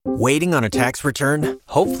Waiting on a tax return?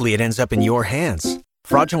 Hopefully it ends up in your hands.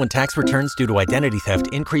 Fraudulent tax returns due to identity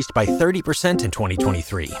theft increased by 30% in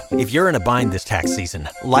 2023. If you're in a bind this tax season,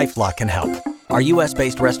 LifeLock can help. Our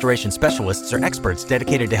U.S.-based restoration specialists are experts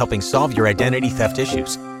dedicated to helping solve your identity theft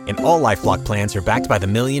issues. And all LifeLock plans are backed by the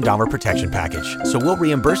 $1 Million Protection Package. So we'll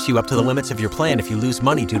reimburse you up to the limits of your plan if you lose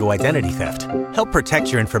money due to identity theft. Help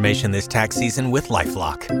protect your information this tax season with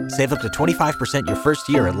LifeLock. Save up to 25% your first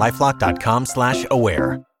year at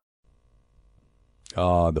LifeLock.com/aware.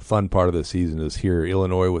 The fun part of the season is here.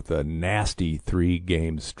 Illinois with a nasty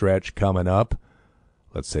 3-game stretch coming up.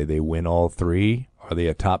 Let's say they win all 3. Are they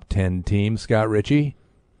a top 10 team, Scott Richey?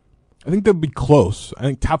 I think they'll be close. I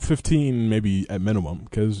think top 15 maybe at minimum,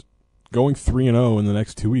 because going 3-0 in the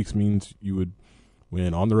next 2 weeks means you would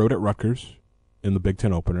win on the road at Rutgers in the Big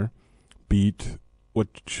Ten opener, beat what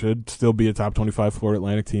should still be a top 25 Florida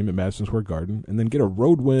Atlantic team at Madison Square Garden, and then get a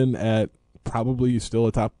road win at probably still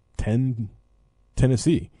a top 10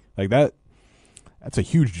 Tennessee. Like that's a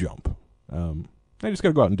huge jump. I just got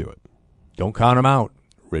to go out and do it. Don't count them out.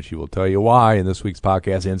 Richie will tell you why in this week's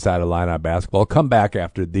podcast, Inside Illini Basketball. Come back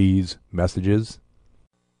after these messages.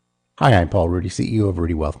 Hi, I'm Paul Rudy, CEO of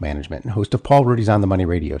Rudy Wealth Management and host of Paul Rudy's On the Money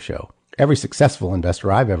radio show. Every successful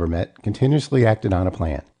investor I've ever met continuously acted on a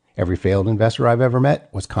plan. Every failed investor I've ever met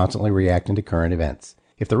was constantly reacting to current events.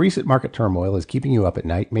 If the recent market turmoil is keeping you up at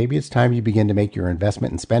night, maybe it's time you begin to make your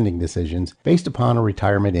investment and spending decisions based upon a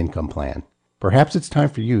retirement income plan. Perhaps it's time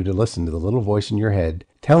for you to listen to the little voice in your head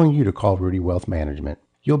telling you to call Rudy Wealth Management.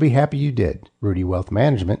 You'll be happy you did. Rudy Wealth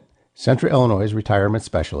Management, Central Illinois Retirement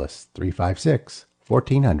Specialist,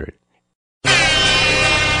 356-1400.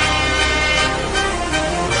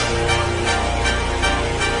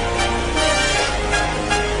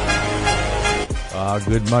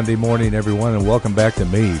 Good Monday morning, everyone, and welcome back to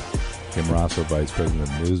me, Tim Rosso, Vice President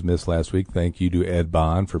of News. Missed last week. Thank you to Ed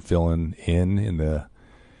Bond for filling in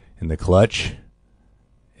the clutch.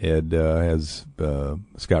 Ed has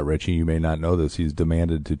Scott Richey. You may not know this. He's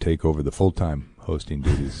demanded to take over the full-time hosting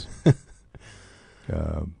duties.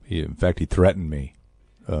 In fact, he threatened me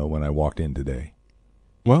when I walked in today.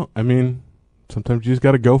 Well, I mean, sometimes you just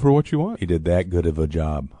got to go for what you want. He did that good of a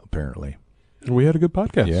job, apparently. We had a good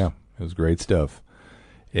podcast. Yeah, it was great stuff.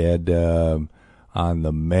 Ed, on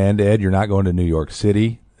the mend, Ed, you're not going to New York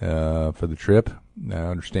City for the trip. I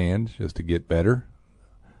understand, just to get better.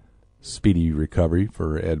 Speedy recovery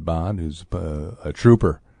for Ed Bond, who's a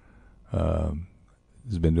trooper.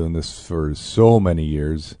 He's been doing this for so many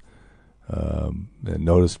years, and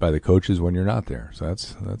noticed by the coaches when you're not there. So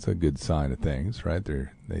that's a good sign of things, right?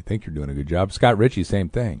 They think you're doing a good job. Scott Richey, same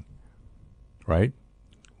thing, right?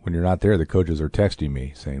 When you're not there, the coaches are texting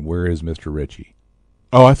me saying, "Where is Mr. Richey?"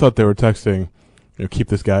 Oh, I thought they were texting, keep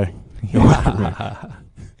this guy.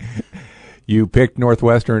 You picked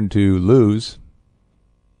Northwestern to lose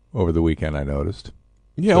over the weekend, I noticed.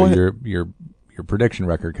 Yeah, so well, your prediction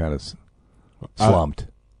record kind of slumped.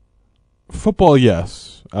 Football,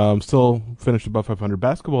 yes. Still finished above 500.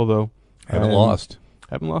 Basketball, though, Haven't lost.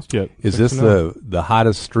 Haven't lost yet. Is this the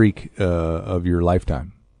hottest streak of your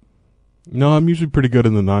lifetime? No, I'm usually pretty good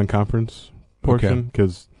in the non-conference portion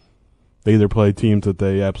because they either play teams that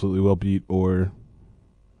they absolutely will beat or,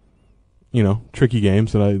 tricky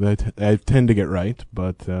games that I tend to get right.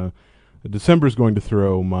 But December is going to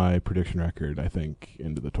throw my prediction record, I think,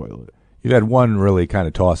 into the toilet. You've had one really kind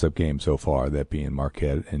of toss-up game so far, that being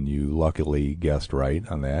Marquette, and you luckily guessed right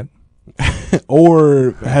on that.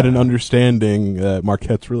 Or had an understanding that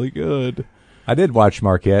Marquette's really good. I did watch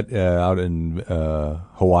Marquette out in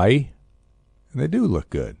Hawaii, and they do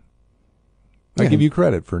look good. I give you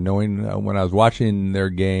credit for knowing when I was watching their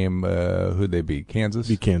game, who'd they beat? Kansas?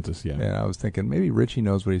 Beat Kansas, yeah. And I was thinking maybe Richie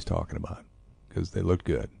knows what he's talking about because they looked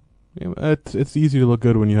good. Yeah, it's easy to look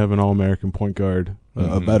good when you have an All-American point guard,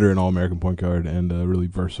 a veteran All-American point guard, and a really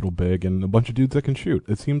versatile big, and a bunch of dudes that can shoot.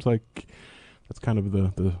 It seems like that's kind of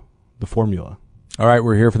the formula. All right,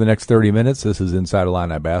 we're here for the next 30 minutes. This is Inside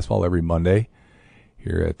Illini Basketball every Monday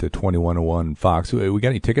here at the 2101 Fox. We got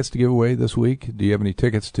any tickets to give away this week? Do you have any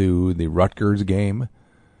tickets to the Rutgers game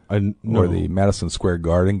no. or the Madison Square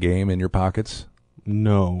Garden game in your pockets?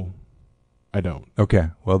 No, I don't. Okay.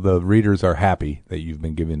 Well, the readers are happy that you've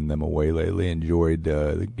been giving them away lately. Enjoyed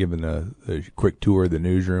giving a quick tour of the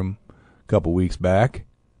newsroom a couple weeks back.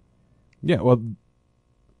 Yeah, well,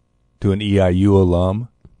 to an EIU alum.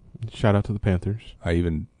 Shout out to the Panthers. I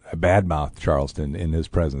badmouthed Charleston in his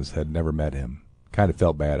presence. Had never met him. Kind of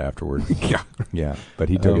felt bad afterward. Yeah, but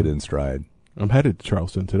he took it in stride. I'm headed to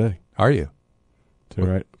Charleston today. Are you?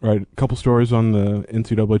 To write a couple stories on the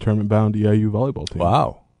NCAA tournament-bound EIU volleyball team.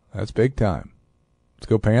 Wow, that's big time. Let's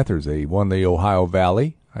go Panthers. They won the Ohio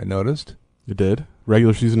Valley I noticed. It did.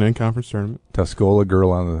 Regular season and conference tournament. Tuscola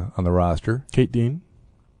girl on the roster. Kate Dean.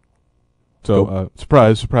 So,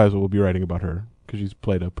 surprise, we'll be writing about her because she's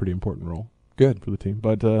played a pretty important role. Good for the team.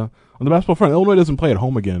 But on the basketball front, Illinois doesn't play at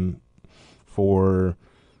home again for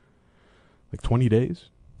like 20 days.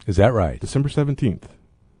 Is that right? December 17th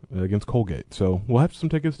against Colgate. So we'll have some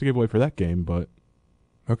tickets to give away for that game. But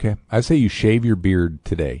okay, I say you shave your beard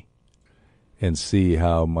today and see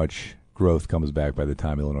how much growth comes back by the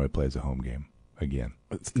time Illinois plays a home game again.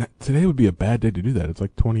 Today would be a bad day to do that. It's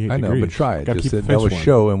like 28 degrees. I know, but try it. Just that will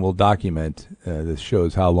show, and we'll document. This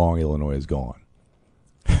shows how long Illinois is gone.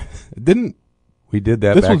 We did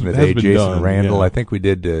that back in the day, Jason Randall. Yeah. I think we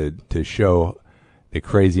did to show the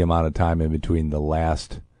crazy amount of time in between the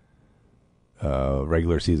last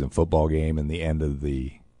regular season football game and the end of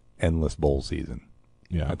the endless bowl season.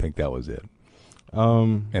 Yeah, I think that was it.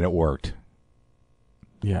 And it worked.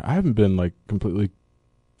 Yeah, I haven't been like completely,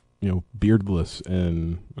 beardless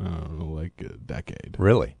in like a decade.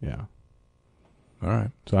 Really? Yeah. All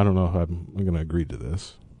right. So I don't know if I'm going to agree to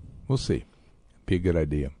this. We'll see. Be a good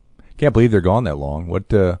idea. Can't believe they're gone that long. What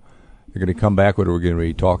they're going to come back? What are we going to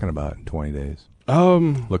be talking about in 20 days?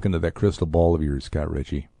 Look into that crystal ball of yours, Scott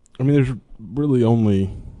Richey. I mean, there's really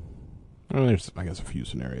only, there's I guess a few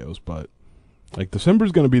scenarios, but like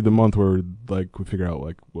December's going to be the month where like we figure out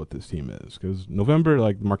like what this team is, because November,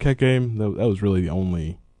 like the Marquette game, that was really the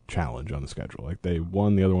only challenge on the schedule. Like they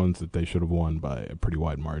won the other ones that they should have won by a pretty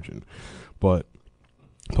wide margin, but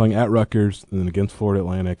playing at Rutgers and then against Florida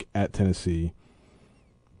Atlantic, at Tennessee,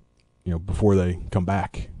 before they come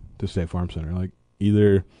back to State Farm Center, like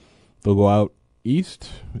either they'll go out east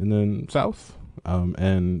and then south,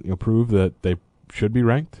 and prove that they should be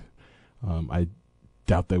ranked. I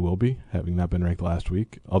doubt they will be, having not been ranked last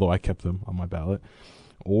week, although I kept them on my ballot.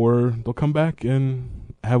 Or they'll come back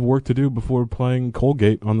and have work to do before playing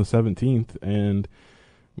Colgate on the 17th, and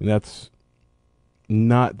that's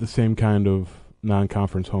not the same kind of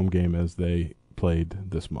non-conference home game as they played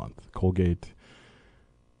this month. Colgate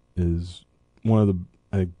is one of the,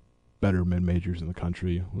 I think, better mid-majors in the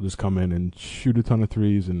country. We'll just come in and shoot a ton of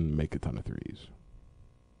threes and make a ton of threes.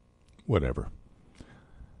 Whatever.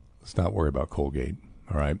 Let's not worry about Colgate.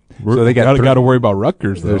 All right. So they got to worry about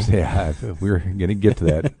Rutgers, though. Yeah, we're going to get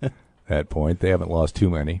to that point. They haven't lost too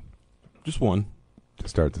many. Just one to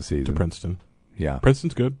start the season. To Princeton. Yeah.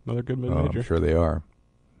 Princeton's good. Another good mid-major. I'm sure they are.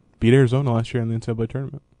 Beat Arizona last year in the NCAA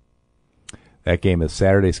tournament. That game is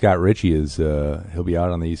Saturday. Scott Richey is he'll be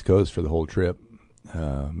out on the East Coast for the whole trip.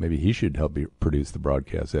 Maybe he should help produce the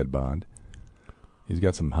broadcast, Ed Bond. He's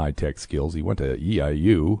got some high-tech skills. He went to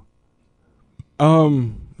EIU.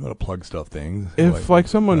 To plug stuff things. If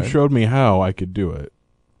someone showed me how, I could do it.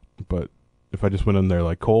 But if I just went in there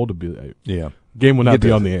like cold, it'd be like, game would not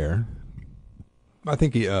be on the air. I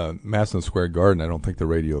think Madison Square Garden, I don't think the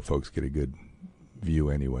radio folks get a good view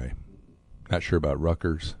anyway. Not sure about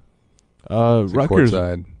Rutgers. Rutgers,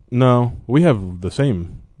 courtside? No, we have the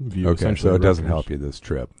same view. Okay, so it doesn't help you this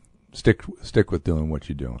trip. Stick with doing what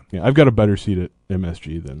you're doing. Yeah, I've got a better seat at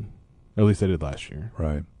MSG than, at least I did last year.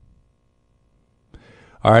 Right.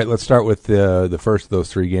 All right, let's start with the first of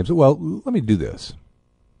those three games. Well, let me do this.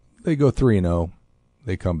 They go 3-0.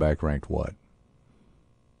 They come back ranked what?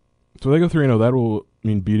 So they go 3-0. That will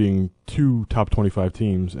mean beating two top 25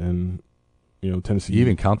 teams, and Tennessee. You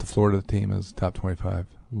even count the Florida team as top 25?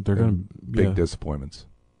 They're going to big disappointments.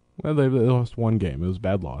 Well, they lost one game. It was a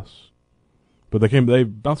bad loss, but they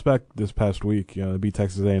bounced back this past week. They beat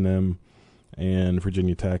Texas A&M and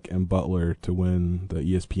Virginia Tech and Butler to win the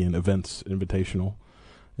ESPN Events Invitational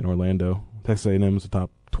in Orlando. Texas A&M is a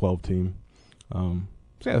top 12 team.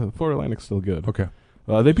 Florida Atlantic's still good. Okay.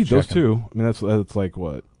 They beat those two. I mean, that's like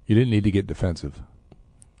what? You didn't need to get defensive.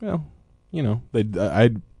 Well,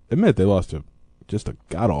 I admit they lost just a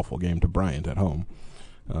god-awful game to Bryant at home.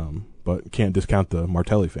 But can't discount the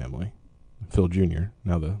Martelli family. Phil Jr.,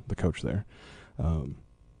 now the coach there.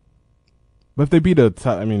 But if they beat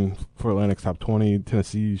Florida Atlantic's top 20,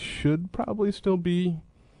 Tennessee should probably still be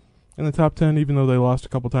in the top 10, even though they lost a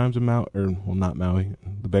couple times in not Maui,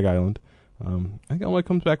 the Big Island. I think Illinois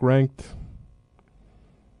comes back ranked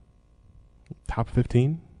top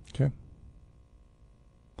 15. Okay.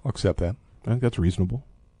 I'll accept that. I think that's reasonable.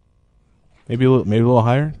 Maybe a little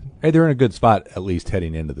higher. Hey, they're in a good spot, at least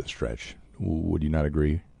heading into the stretch. Would you not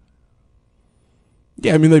agree?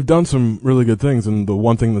 Yeah, I mean, they've done some really good things, and the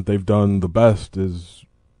one thing that they've done the best is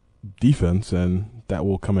defense, and that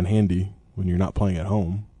will come in handy when you're not playing at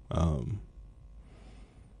home.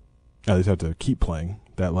 At least have to keep playing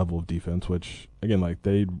that level of defense, which, again, I'm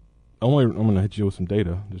going to hit you with some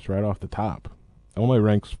data just right off the top. Illinois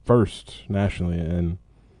ranks first nationally in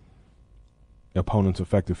opponent's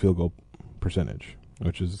effective field goal percentage,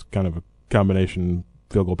 which is kind of a combination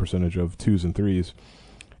field goal percentage of 2s and 3s.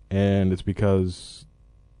 And it's because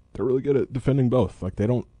they're really good at defending both. Like, they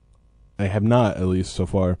have not, at least so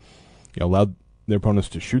far, allowed their opponents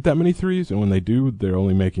to shoot that many 3s, and when they do, they're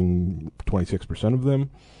only making 26% of them.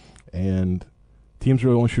 And teams are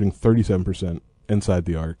only shooting 37% inside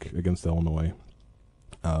the arc against Illinois.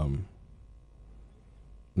 And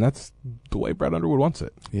that's the way Brad Underwood wants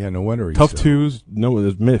it. Yeah, no wonder he's tough 2s,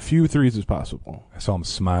 as few 3s as possible. I saw him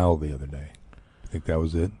smile the other day. I think that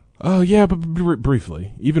was it. Oh, yeah, but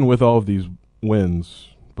briefly. Even with all of these wins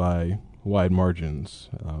by wide margins,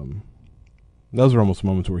 those are almost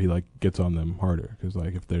moments where he gets on them harder, because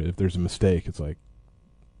if there's a mistake, it's like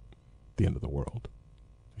the end of the world.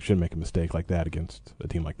 You shouldn't make a mistake like that against a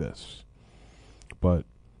team like this. But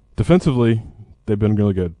defensively, they've been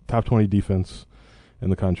really good. Top 20 defense in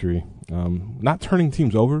the country. Not turning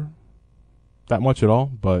teams over that much at all,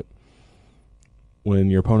 but when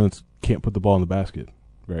your opponents can't put the ball in the basket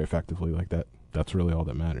very effectively like that, that's really all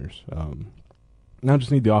that matters. Now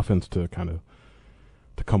just need the offense to kind of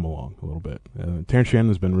to come along a little bit. Terrence Shannon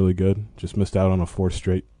has been really good. Just missed out on a 4th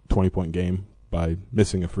straight 20-point game by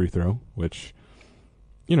missing a free throw, which,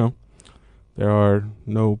 there are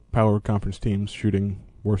no power conference teams shooting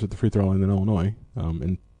worse at the free throw line than Illinois.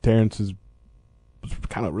 And Terrence was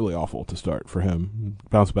kind of really awful to start for him.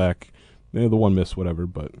 Bounce back, the one miss, whatever,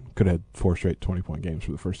 but could have had 4 straight 20-point games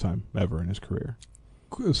for the first time ever in his career.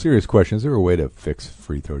 Serious question. Is there a way to fix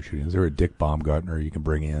free throw shooting? Is there a Dick Baumgartner you can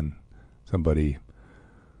bring in? Somebody,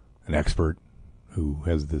 an expert who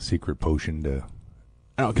has the secret potion to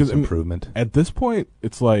improvement? At this point,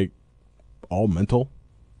 it's all mental,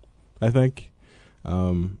 I think.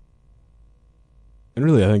 And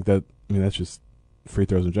really, I think that's just free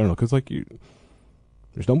throws in general. Because,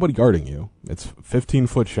 there's nobody guarding you. It's a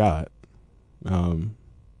 15-foot shot. In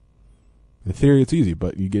theory, it's easy,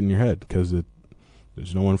 but you get in your head because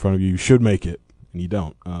there's no one in front of you. You should make it, and you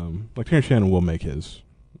don't. Terrence Shannon will make his,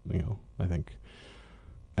 I think,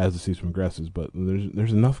 as the season progresses. But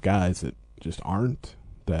there's enough guys that just aren't,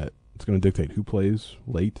 that it's going to dictate who plays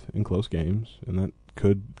late in close games, and that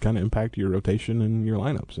could kind of impact your rotation and your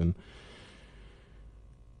lineups. And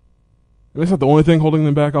it's not the only thing holding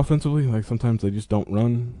them back offensively. Sometimes they just don't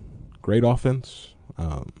run great offense.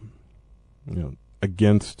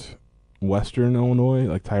 Against Western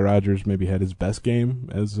Illinois, Ty Rodgers maybe had his best game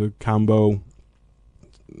as a combo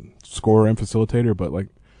scorer and facilitator, but the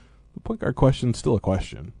point guard question's still a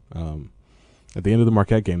question. At the end of the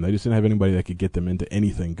Marquette game, they just didn't have anybody that could get them into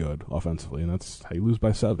anything good offensively, and that's how you lose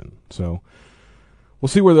by 7. So we'll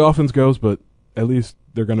see where the offense goes, but at least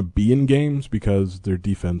they're going to be in games because their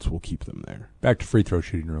defense will keep them there. Back to free throw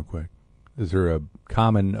shooting real quick. Is there a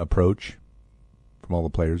common approach from all the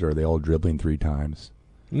players, or are they all dribbling 3 times?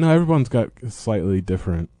 No, everyone's got a slightly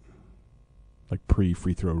different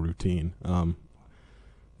pre-free throw routine. At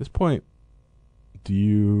this point, do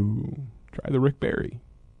you try the Rick Barry?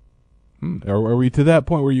 Or are we to that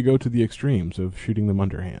point where you go to the extremes of shooting them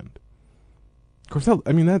underhand? Of course,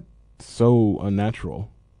 that's so unnatural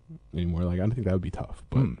anymore. I don't think that would be tough.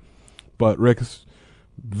 But Rick's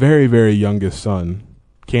very, very youngest son,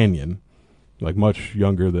 Canyon, much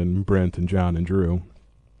younger than Brent and John and Drew,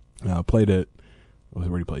 played at, where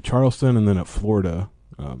did he play? Charleston, and then at Florida,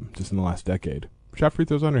 just in the last decade. Shot free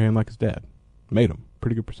throws underhand like his dad. Made them.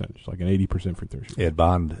 Pretty good percentage, an 80% free throw shoot. Ed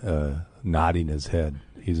Bond nodding his head.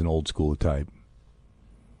 He's an old school type.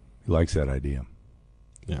 He likes that idea.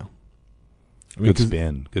 Yeah. Good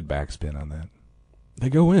spin. Good backspin on that. They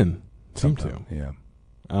go in. Sometimes, seem to.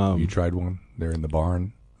 Yeah. You tried one? They're in the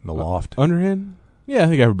barn, in the loft. Underhand? Yeah, I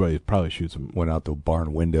think everybody probably shoots them. Went out the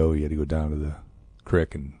barn window. You had to go down to the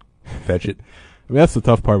creek and fetch it. That's the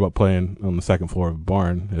tough part about playing on the second floor of a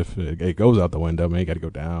barn. If it goes out the window, you got to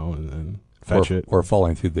go down and then fetch it. Or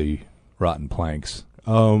falling through the rotten planks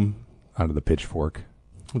onto the pitchfork.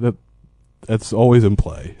 That's always in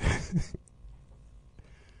play.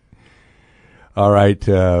 All right,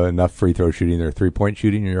 enough free throw shooting. There, 3-point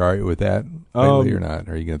shooting. You're all right with that, lately, or not?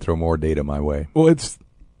 Or are you going to throw more data my way? Well, this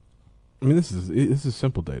is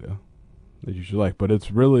simple data that you should like, but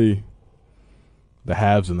it's really the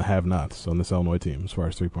haves and the have-nots on this Illinois team as far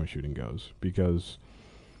as 3-point shooting goes, because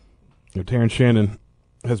Terrence Shannon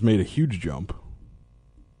has made a huge jump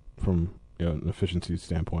from an efficiency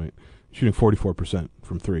standpoint, shooting 44%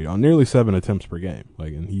 from 3 on nearly 7 attempts per game.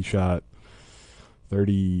 And he shot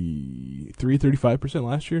 35%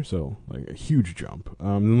 last year, so a huge jump.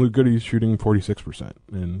 And Luke Goody's shooting 46%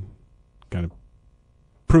 and kind of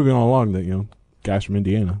proving all along that guys from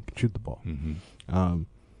Indiana can shoot the ball. Mm-hmm.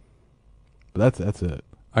 But that's it.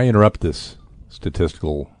 I interrupt this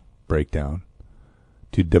statistical breakdown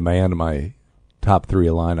to demand my top 3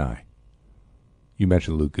 Illini. You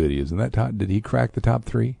mentioned Luke Goody. Isn't that top? Did he crack the top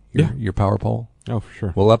 3? Your power poll? Oh, for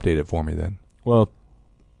sure. Well, update it for me then. Well,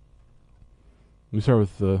 let me start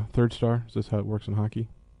with the third star. Is this how it works in hockey?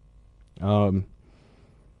 So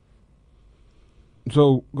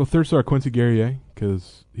go third star Quincy Guerrier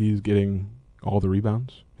because he's getting all the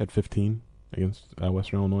rebounds at 15 against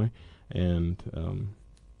Western Illinois, and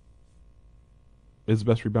is the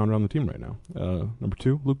best rebounder on the team right now. Number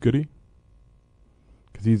 2, Luke Goody,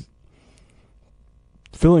 because he's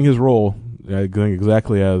filling his role, I think,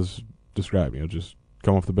 exactly as described. Just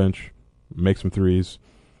come off the bench, make some threes,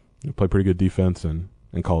 play pretty good defense, and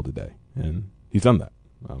call it a day. And he's done that,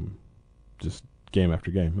 just game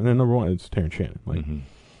after game. And then number 1 is Terrence Shannon.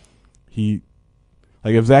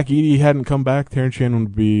 If Zach Edey hadn't come back, Terrence Shannon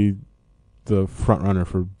would be the front runner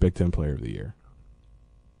for Big Ten Player of the Year.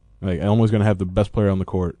 Elmo's going to have the best player on the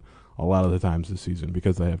court a lot of the times this season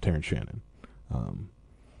because they have Terrence Shannon.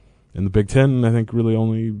 In the Big Ten, I think really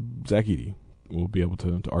only Zach Edey will be able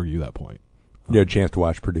to argue that point. You had a chance to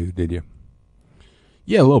watch Purdue, did you?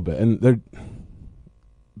 Yeah, a little bit. And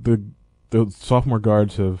the sophomore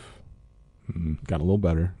guards have gotten a little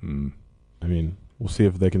better. I mean, we'll see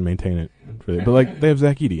if they can maintain it. But they have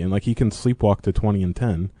Zach Edey, and he can sleepwalk to 20 and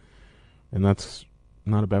 10, and that's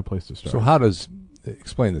not a bad place to start. So how does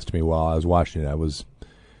explain this to me? While I was watching it, I was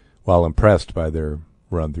impressed by their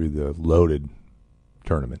run through the loaded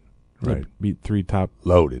tournament. Right, beat 3 top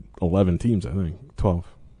loaded 11 teams. I think 12.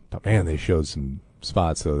 Top 12. Man, they showed some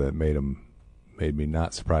spots though that made me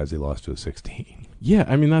not surprised they lost to a 16. Yeah,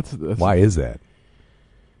 I mean that's why is that?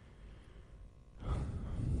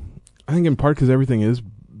 I think in part because everything is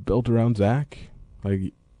built around Zach.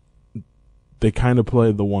 They kind of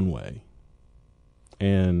play the one way,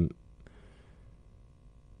 and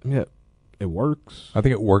yeah, it works. I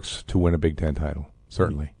think it works to win a Big Ten title.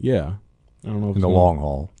 Certainly. Yeah, I don't know if in the long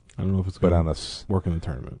haul. I don't know if it's going to work in the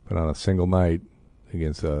tournament. But on a single night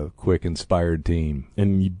against a quick, inspired team,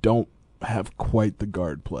 and you don't have quite the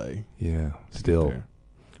guard play. Yeah, still. There.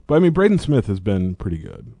 But I mean, Braden Smith has been pretty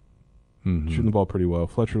good. Mm-hmm. Shooting the ball pretty well.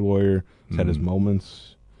 Fletcher Lawyer has had his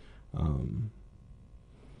moments.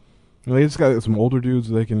 They just got some older dudes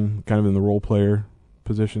that they can kind of in the role player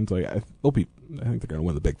positions. I think they're going to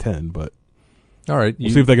win the Big Ten, but all right, we'll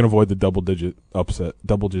see if they can avoid the double digit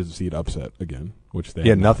seed upset again. Which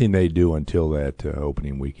they nothing they do until that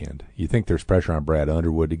opening weekend. You think there's pressure on Brad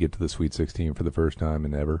Underwood to get to the Sweet 16 for the first time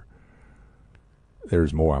in ever?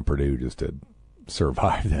 There's more on Purdue just to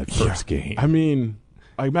survive that first game. I mean,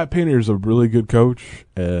 Matt Painter is a really good coach,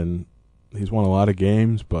 and he's won a lot of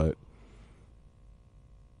games, but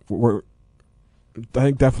I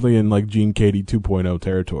think definitely in Gene Katie 2.0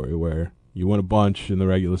 territory where you win a bunch in the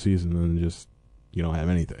regular season and just you don't have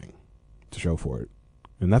anything to show for it.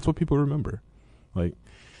 And that's what people remember. Who's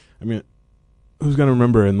going to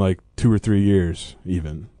remember in 2 or 3 years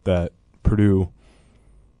even that Purdue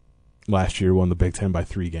last year won the Big Ten by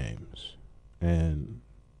 3 games? And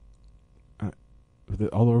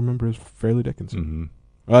all they'll remember is Fairleigh Dickinson.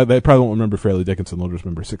 Mm-hmm. They probably won't remember Fairleigh Dickinson. They'll just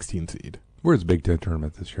remember 16 seed. Where's the Big Ten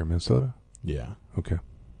tournament this year? Minnesota? Yeah. Okay.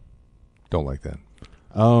 Don't like that.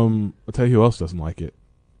 I'll tell you who else doesn't like it.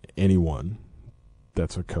 Anyone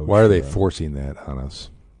that's a coach. Why are they forcing that on us?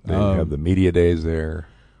 They have the media days there.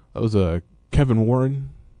 That was a Kevin Warren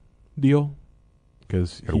deal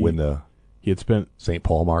because he had spent St.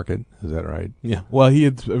 Paul market. Is that right? Yeah. Well, he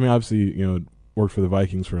had. I mean, obviously, worked for the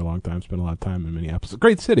Vikings for a long time. Spent a lot of time in Minneapolis. A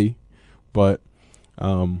great city, but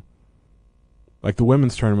the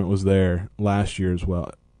women's tournament was there last year as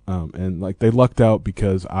well, and they lucked out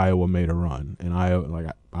because Iowa made a run, and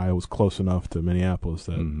Iowa was close enough to Minneapolis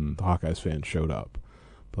that the Hawkeyes fans showed up.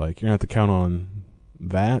 But you're gonna have to count on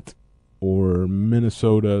that or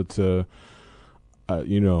Minnesota to,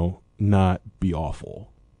 not be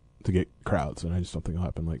awful to get crowds, and I just don't think it'll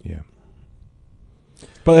happen. Yeah.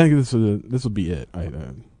 But I think this will be it.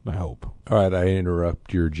 I hope. All right, I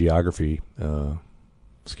interrupt your geography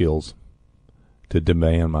skills to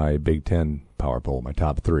demand my Big Ten power poll, my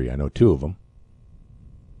top 3. I know 2 of them.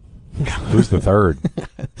 Who's the third?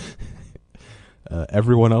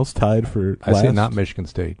 Everyone else tied for last. I say not Michigan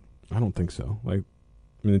State. I don't think so.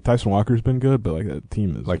 Tyson Walker's been good, but that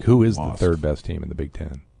team is who is lost. the third best team in the Big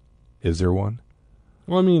Ten? Is there one?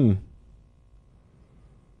 Well,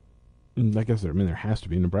 I guess there has to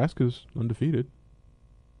be. Nebraska's undefeated.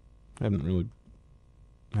 Haven't really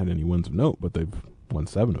had any wins of note, but they've won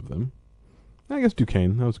 7 of them. I guess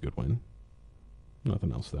Duquesne, that was a good win.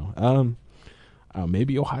 Nothing else though.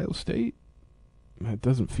 Maybe Ohio State. That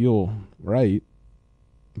doesn't feel right.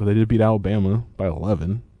 but they did beat Alabama by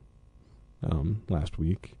 11 last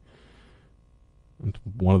week. It's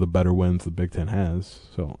one of the better wins the Big Ten has.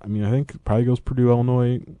 So, I mean, I think it probably goes Purdue,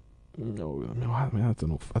 Illinois. No, I mean,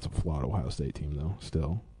 that's a flawed Ohio State team, though,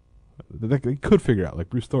 still. They could figure out, like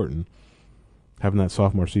Bruce Thornton, having that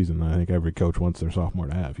sophomore season. I think every coach wants their sophomore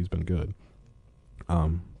to have. He's been good.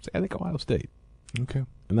 So I think Ohio State. Okay.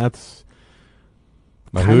 And that's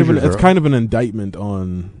Hoosiers kind of an indictment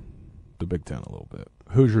on the Big Ten a little bit.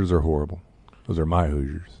 Hoosiers are horrible. Those are my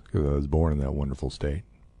Hoosiers because I was born in that wonderful state.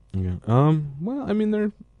 Yeah. Well, I mean,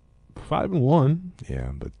 they're 5-1.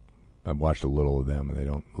 Yeah, but I've watched a little of them, and they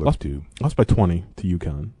don't look too. Lost by 20 to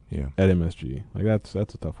UConn. Yeah. At MSG. Like that's a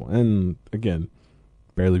tough one. And again,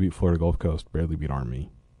 barely beat Florida Gulf Coast. Barely beat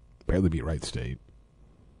Army. Barely beat Wright State.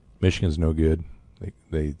 Michigan's no good.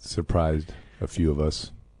 They surprised a few of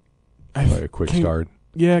us by a quick start.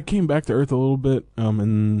 Yeah, it came back to earth a little bit.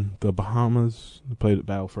 In the Bahamas, they played at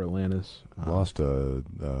Battle for Atlantis. Lost to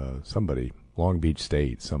somebody, Long Beach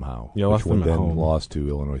State somehow. Yeah, which lost them one at then home. lost to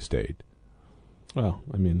Illinois State. Well,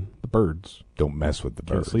 I mean, the Birds. Don't mess with the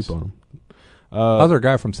Can't Birds. sleep on them. How's our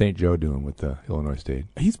guy from St. Joe doing with Illinois State?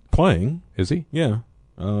 He's playing. Is he? Yeah.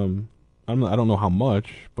 I don't know how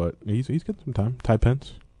much, but he's getting some time. Ty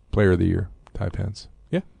Pence. Player of the Year, Ty Pence.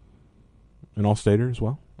 Yeah. An All-Stater as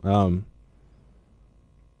well. I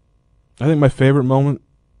think my favorite moment,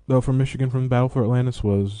 though, from Michigan from Battle for Atlantis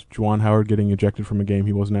was Juwan Howard getting ejected from a game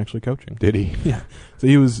he wasn't actually coaching. Did he? Yeah. So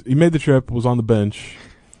he made the trip, was on the bench,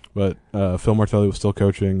 but Phil Martelli was still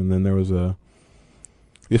coaching, and then there was the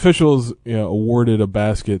officials awarded a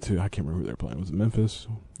basket to, I can't remember who they were playing. Was it Memphis?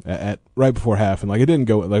 At right before half, and it didn't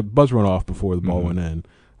go, buzzer went off before the ball went in,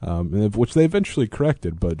 which they eventually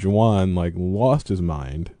corrected, but Juwan lost his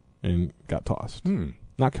mind and got tossed.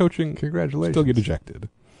 Not coaching. Congratulations. Still get ejected.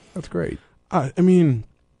 That's great. I mean,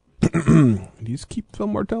 do you just keep Phil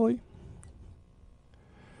Martelli?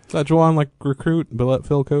 Is that Juwan recruit, but let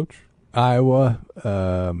Phil coach? Iowa.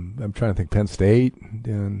 I'm trying to think. Penn State.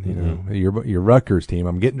 And, your Rutgers team.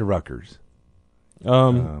 I'm getting to Rutgers.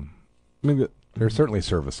 I mean, they're certainly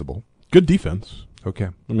serviceable. Good defense. Okay.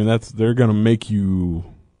 I mean, they're going to make you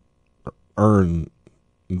earn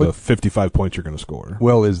the 55 points you're going to score.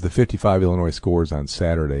 Well, is the 55 Illinois scores on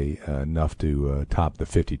Saturday enough to top the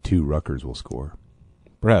 52 Rutgers will score?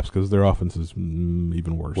 Perhaps, because their offense is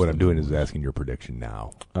even worse. What I'm doing is asking your prediction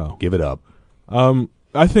now. Oh. Give it up.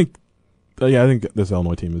 I think this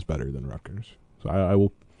Illinois team is better than Rutgers. So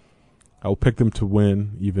I will pick them to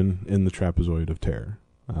win, even in the trapezoid of terror.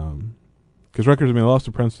 Because Rutgers, they lost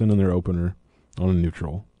to Princeton in their opener on a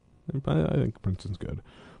neutral. I think Princeton's good.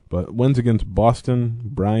 But wins against Boston,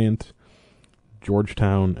 Bryant,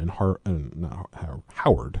 Georgetown, and Howard,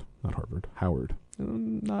 not Harvard, Howard.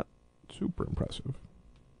 Not super impressive.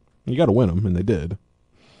 You got to win them, and they did.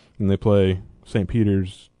 And they play St.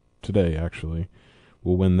 Peter's today, actually.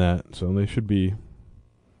 We'll win that, so they should be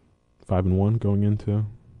 5-1 going into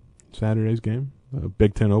Saturday's game. A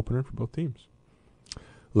Big Ten opener for both teams.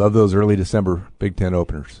 Love those early December Big Ten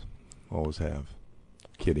openers. Always have.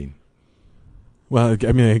 Kidding. Well,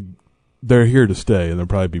 I mean, they're here to stay, and there'll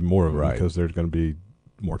probably be more of them Right. because there's going to be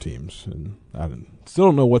more teams. And I still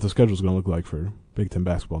don't know what the schedule is going to look like for Big Ten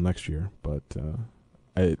basketball next year, but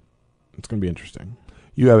it's going to be interesting.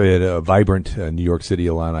 You have a vibrant New York City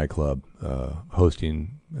Illini club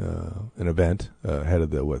hosting an event ahead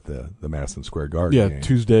of the Madison Square Garden Yeah, game.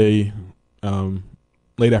 Tuesday,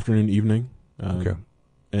 late afternoon, evening. Okay.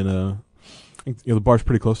 And I think the bar's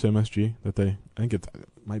pretty close to MSG. I think it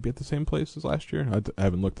might be at the same place as last year. I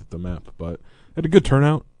haven't looked at the map, but had a good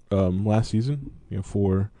turnout last season.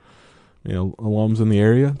 For alums in the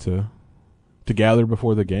area to gather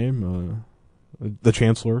before the game. The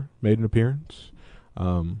Chancellor made an appearance,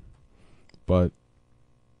 but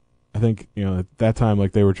I think at that time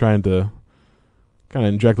they were trying to kind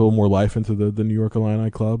of inject a little more life into the New York Illini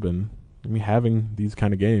club, and I mean having these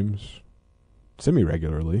kind of games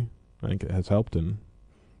semi-regularly, I think it has helped, and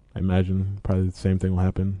I imagine probably the same thing will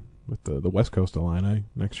happen with the West Coast Illini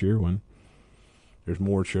next year when there's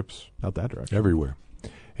more trips out that direction. Everywhere.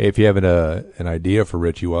 Hey, if you have an idea for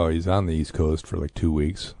Richie while he's on the East Coast for 2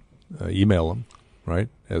 weeks, email him, right?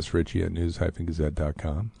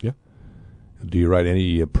 srichie@news-gazette.com. Yeah. Do you write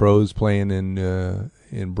any pros playing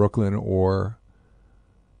in Brooklyn or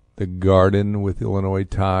the Garden with Illinois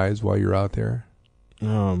ties while you're out there?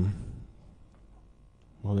 Well,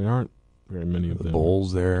 there aren't very many of The them.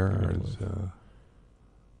 Bulls there.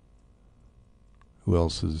 Who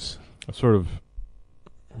else is? I sort of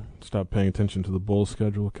stopped paying attention to the Bulls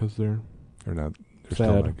schedule because they're They're sad.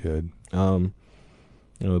 still not good.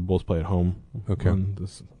 The Bulls play at home on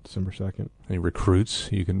this December 2nd. Any recruits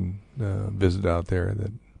you can visit out there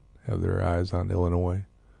that have their eyes on Illinois?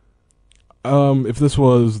 If this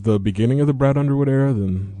was the beginning of the Brad Underwood era,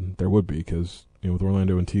 then there would be, because with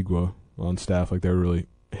Orlando Antigua on staff, like, they're really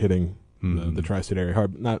hitting the tri-state area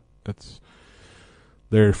hard.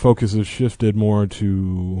 Their focus has shifted more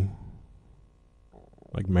to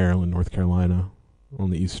like Maryland, North Carolina, on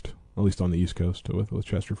the east, at least on the East Coast, with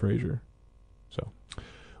Chester Frazier. So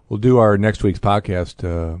we'll do our next week's podcast.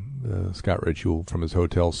 Scott Richey from his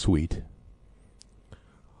hotel suite,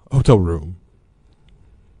 hotel room.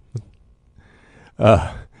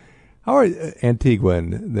 How are Antigua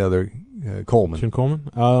and the other Coleman? Chin Coleman?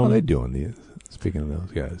 How are they doing? Speaking of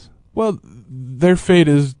those guys, well, their fate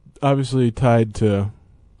is obviously tied to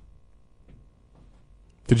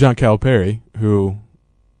John Calipari, who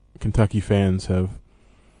Kentucky fans have,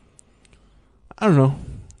 I don't know,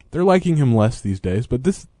 they're liking him less these days, but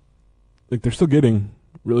they're still getting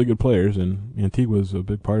really good players, and Antigua's a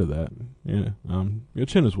big part of that. Yeah,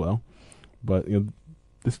 Chin as well, but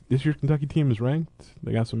this year's Kentucky team is ranked.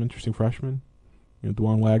 They got some interesting freshmen.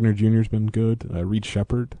 DeJuan Wagner Jr.'s been good. Reed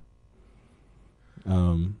Shepherd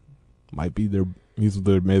might be he's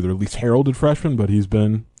maybe their least heralded freshman, but he's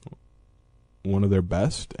been one of their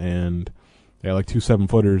best, and they got like 2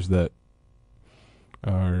 7-footers that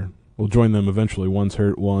will join them eventually. One's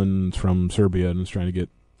hurt, one's from Serbia and is trying to get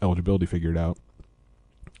eligibility figured out.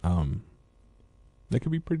 That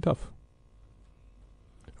could be pretty tough.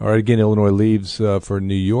 All right, again, Illinois leaves for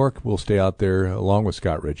New York. We'll stay out there along with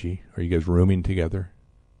Scott Richey. Are you guys rooming together?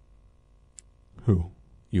 Who?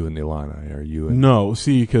 You and the Illini. Are you? No,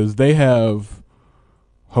 see, because they have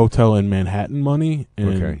hotel in Manhattan money,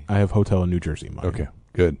 and I have hotel in New Jersey money. Okay,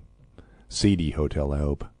 good. Seedy hotel, I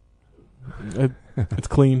hope. It's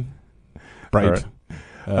clean, bright,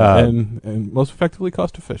 right. And most effectively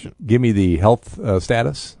cost efficient. Give me the health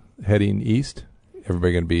status heading east.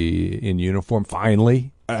 Everybody going to be in uniform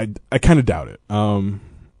finally? I kind of doubt it.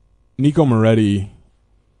 Nico Moretti,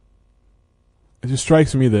 it just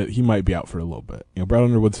strikes me that he might be out for a little bit. Brad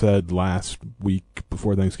Underwood said last week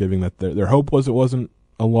before Thanksgiving that their hope was it wasn't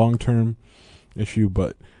a long-term issue,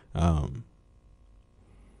 but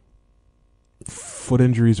foot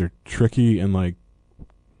injuries are tricky, and like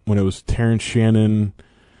when it was Terrence Shannon,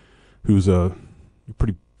 who's a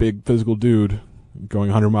pretty big physical dude, going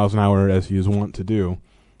 100 miles an hour as he is wont to do,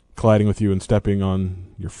 colliding with you and stepping on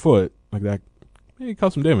your foot like that, it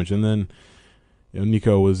caused some damage. And then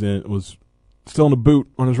Nico was still in a boot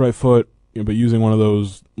on his right foot, but using one of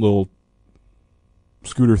those little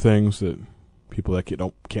scooter things that people that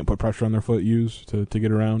can't put pressure on their foot use to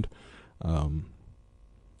get around. So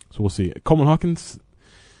we'll see. Coleman Hawkins,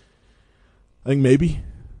 I think maybe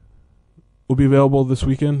will be available this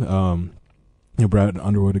weekend. Brad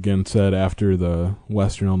Underwood again said after the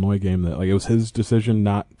Western Illinois game that it was his decision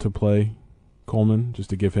not to play Coleman, just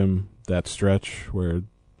to give him that stretch where,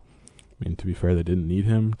 to be fair, they didn't need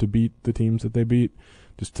him to beat the teams that they beat,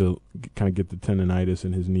 just to kind of get the tendonitis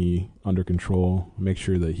in his knee under control, make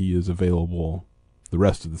sure that he is available the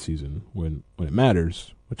rest of the season when it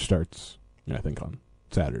matters, which starts, I think, on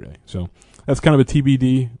Saturday. So that's kind of a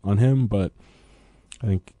TBD on him, but I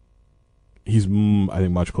think he's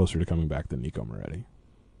much closer to coming back than Nico Moretti.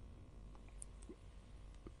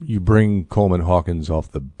 You bring Coleman Hawkins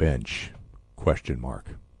off the bench? ?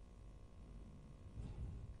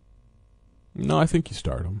 No, I think you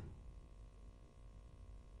start him.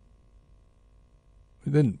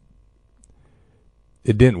 Then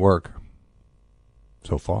it didn't work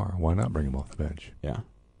so far. Why not bring him off the bench? Yeah.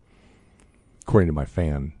 According to my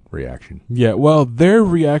fan reaction. Yeah, well, their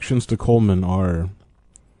reactions to Coleman are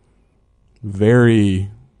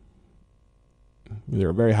either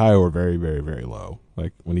very high or very, very, very low.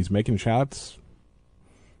 Like when he's making shots,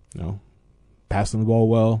 passing the ball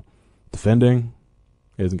well, defending,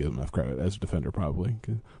 he doesn't get enough credit as a defender probably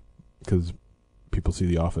because people see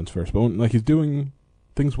the offense first. But when he's doing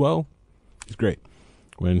things well, he's great.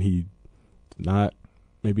 When he's not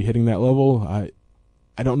maybe hitting that level, I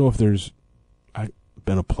don't know if I've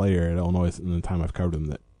been a player at Illinois in the time I've covered him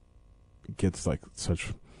that gets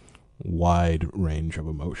such wide range of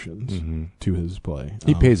emotions to his play.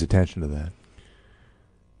 He pays attention to that.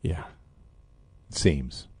 Yeah. It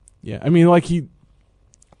seems. Yeah. I mean, a lot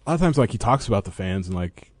of times, he talks about the fans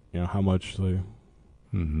and, how much the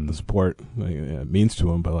support means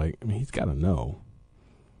to him, but, he's got to know.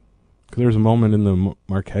 Because there was a moment in the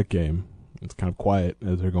Marquette game, it's kind of quiet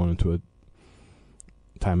as they're going into a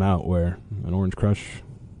timeout where an Orange Crush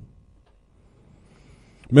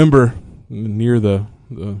member near the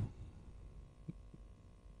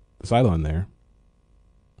sideline there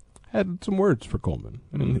had some words for Coleman.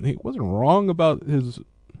 I mean, he wasn't wrong about his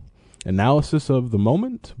analysis of the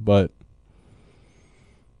moment, but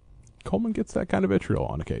Coleman gets that kind of vitriol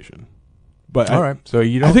on occasion. But all right, so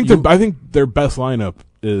you don't. I think their best lineup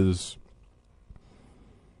is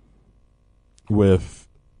with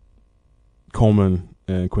Coleman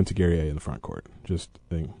and Quincy Guerrier in the front court. Just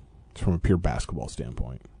from a pure basketball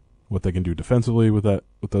standpoint, what they can do defensively with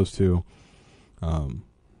those two, and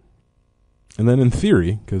then in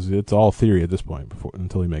theory, because it's all theory at this point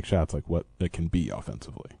until he makes shots, like what it can be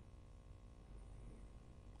offensively.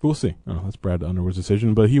 But we'll see. That's Brad Underwood's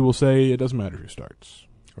decision, but he will say it doesn't matter who starts,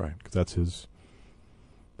 right? Because that's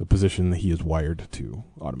the position that he is wired to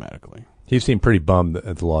automatically. He seemed pretty bummed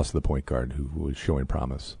at the loss of the point guard who was showing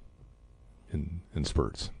promise in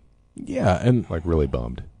spurts. Yeah, and like really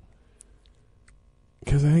bummed.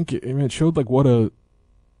 Because I think it showed like what a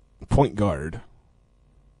point guard.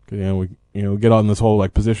 We get on this whole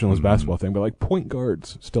like positionless basketball thing, but like point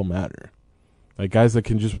guards still matter. Like guys that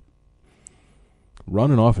can just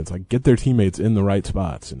run an offense, like get their teammates in the right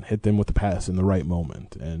spots and hit them with the pass in the right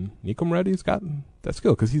moment. And Nico Moretti's got that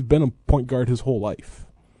skill because he's been a point guard his whole life.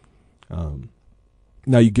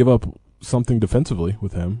 Now you give up something defensively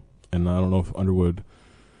with him, and I don't know if Underwood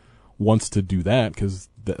wants to do that because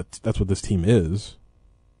that's what this team is.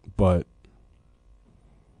 But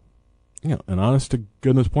an honest to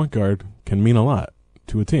goodness point guard can mean a lot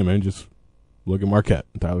to a team. I mean, just look at Marquette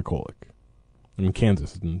and Tyler Kolek. I mean,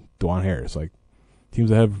 Kansas and DeJuan Harris. Like teams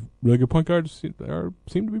that have really good point guards seem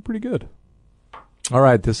to be pretty good. All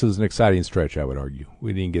right, this is an exciting stretch, I would argue.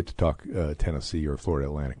 We didn't get to talk Tennessee or Florida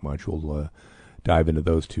Atlantic much. We'll dive into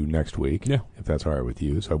those two next week, if that's all right with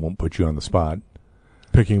you. So I won't put you on the spot.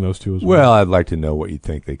 Picking those two as well. Well, I'd like to know what you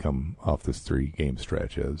think they come off this 3-game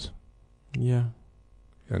stretch as. Yeah.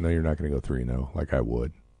 I know you're not going to go 3-0 like I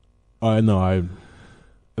would. No,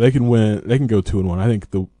 they can win. They can go 2-1. I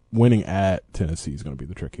think the winning at Tennessee is going to be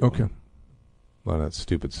the tricky one. Okay. Well, that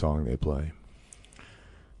stupid song they play.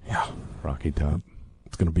 Yeah. Rocky Top.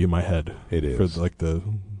 It's going to be in my head. It is. For like the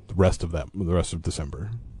rest of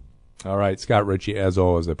December. All right, Scott Richey, as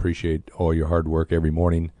always, I appreciate all your hard work every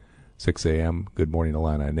morning, 6 a.m. Good Morning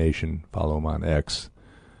Illini Nation. Follow him on X.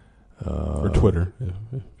 Or Twitter,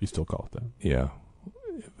 if you still call it that. Yeah.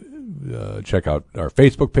 Check out our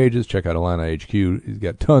Facebook pages. Check out Illini HQ. He's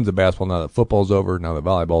got tons of basketball now that football's over. Now that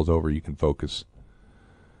volleyball's over, you can focus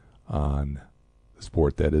on the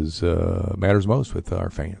sport that matters most with our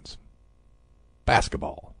fans.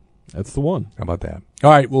 Basketball. That's the one. How about that? All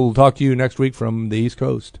right, we'll talk to you next week from the East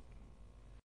Coast.